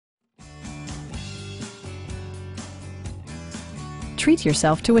treat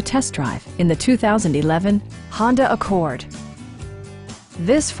yourself to a test drive in the 2011 Honda Accord.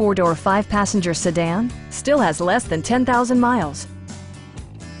 This four-door, five-passenger sedan still has less than 10,000 miles.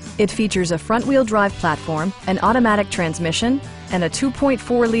 It features a front-wheel drive platform, an automatic transmission, and a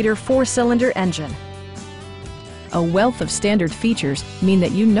 2.4-liter four-cylinder engine. A wealth of standard features mean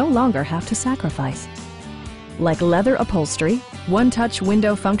that you no longer have to sacrifice, like leather upholstery, one-touch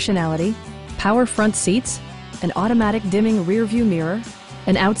window functionality, power front seats, an automatic dimming rear-view mirror,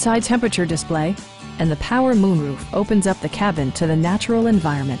 an outside temperature display, and the power moonroof opens up the cabin to the natural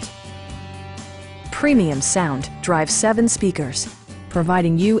environment. Premium sound drives 7 speakers,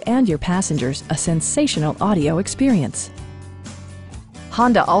 providing you and your passengers a sensational audio experience.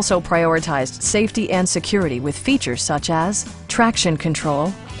 Honda also prioritized safety and security with features such as traction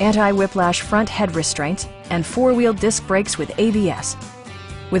control, anti-whiplash front head restraint, and four-wheel disc brakes with ABS.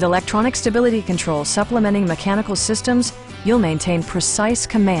 With electronic stability control supplementing mechanical systems, you'll maintain precise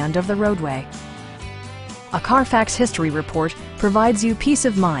command of the roadway. A Carfax history report provides you peace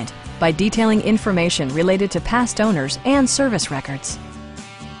of mind by detailing information related to past owners and service records.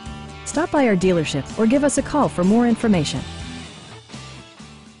 Stop by our dealership or give us a call for more information.